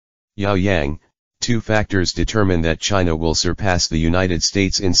Yao Yang, two factors determine that China will surpass the United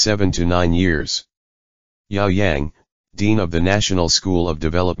States in 7 to 9 years. Yao Yang, Dean of the National School of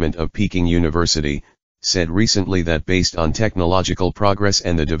Development of Peking University, said recently that based on technological progress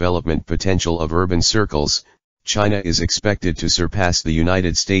and the development potential of urban circles, China is expected to surpass the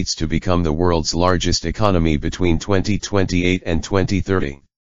United States to become the world's largest economy between 2028 and 2030.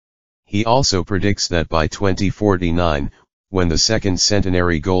 He also predicts that by 2049, when the second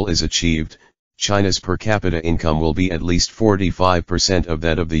centenary goal is achieved, China's per capita income will be at least 45% of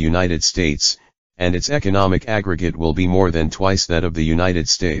that of the United States, and its economic aggregate will be more than twice that of the United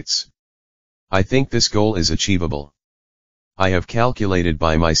States. I think this goal is achievable. I have calculated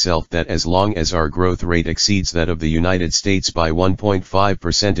by myself that as long as our growth rate exceeds that of the United States by 1.5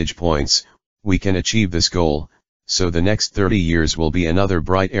 percentage points, we can achieve this goal, so the next 30 years will be another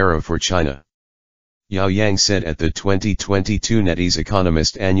bright era for China. Yao Yang said at the 2022 NetEase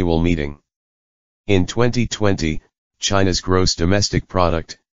Economist annual meeting. In 2020, China's gross domestic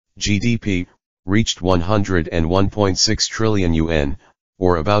product, GDP, reached 101.6 trillion yuan,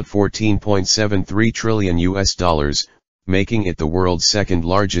 or about 14.73 trillion US dollars, making it the world's second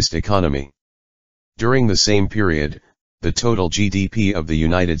largest economy. During the same period, the total GDP of the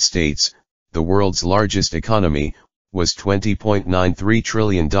United States, the world's largest economy, was $20.93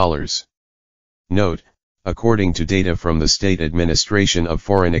 trillion. Note, according to data from the State Administration of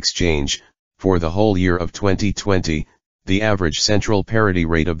Foreign Exchange, for the whole year of 2020, the average central parity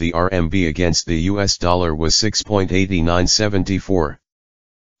rate of the RMB against the US dollar was 6.8974.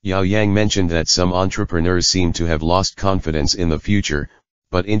 Yao Yang mentioned that some entrepreneurs seem to have lost confidence in the future,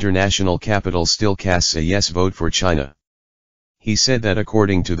 but international capital still casts a yes vote for China. He said that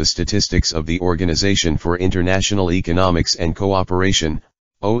according to the statistics of the Organization for International Economics and Cooperation,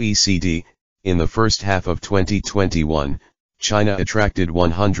 OECD, in the first half of 2021, China attracted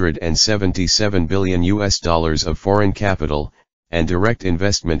 177 billion US dollars of foreign capital, and direct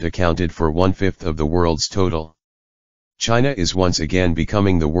investment accounted for 1/5 of the world's total. China is once again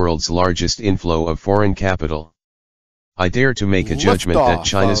becoming the world's largest inflow of foreign capital. I dare to make a judgment that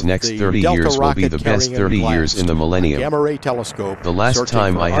China's next 30 years will be the best 30 years in the millennium. The last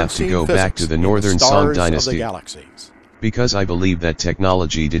time I have to go back to the Northern Song Dynasty, because I believe that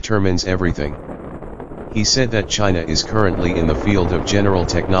technology determines everything. He said that China is currently in the field of general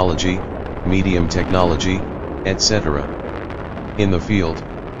technology, medium technology, etc. In the field,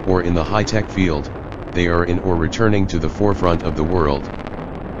 or in the high-tech field, they are in or returning to the forefront of the world.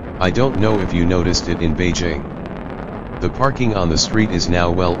 I don't know if you noticed it in Beijing. The parking on the street is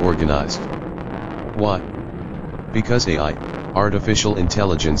now well organized. Why? Because AI, artificial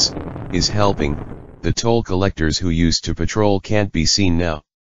intelligence, is helping. The toll collectors who used to patrol can't be seen now.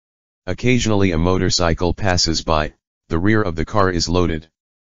 Occasionally a motorcycle passes by, the rear of the car is loaded.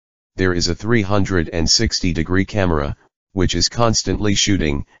 There is a 360-degree camera, which is constantly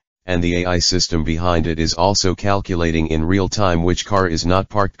shooting, and the AI system behind it is also calculating in real time which car is not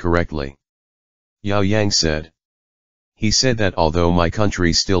parked correctly. Yao Yang said. He said that although my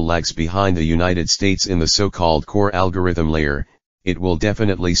country still lags behind the United States in the so-called core algorithm layer, it will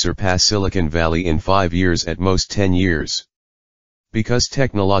definitely surpass Silicon Valley in 5 years, at most 10 years. Because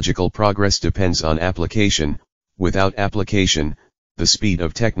technological progress depends on application, without application, the speed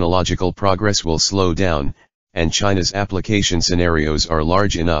of technological progress will slow down, and China's application scenarios are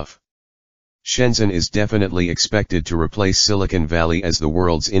large enough. Shenzhen is definitely expected to replace Silicon Valley as the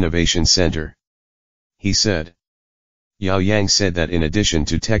world's innovation center. He said. Yao Yang said that in addition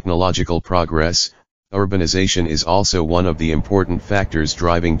to technological progress, urbanization is also one of the important factors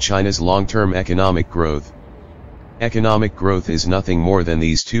driving China's long-term economic growth. Economic growth is nothing more than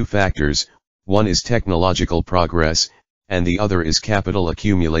these two factors, one is technological progress, and the other is capital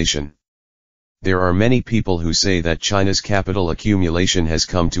accumulation. There are many people who say that China's capital accumulation has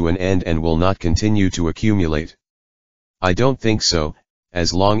come to an end and will not continue to accumulate. I don't think so.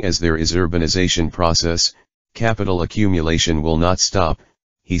 As long as there is urbanization process, capital accumulation will not stop,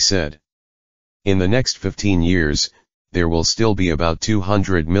 he said. In the next 15 years, there will still be about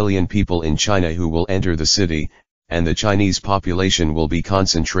 200 million people in China who will enter the city, and the Chinese population will be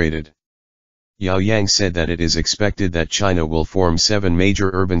concentrated. Yao Yang said that it is expected that China will form 7 major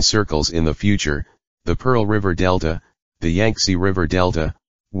urban circles in the future: the Pearl River Delta, the Yangtze River Delta,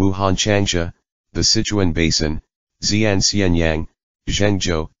 Wuhan Changsha, the Sichuan Basin, Xi'an Xianyang,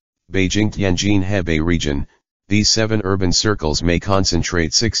 Zhengzhou, Beijing Tianjin Hebei region. These 7 urban circles may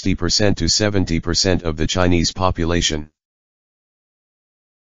concentrate 60% to 70% of the Chinese population.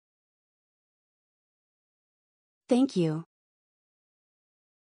 Thank you.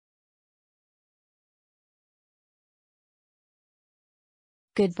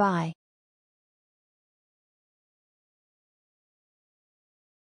 Goodbye.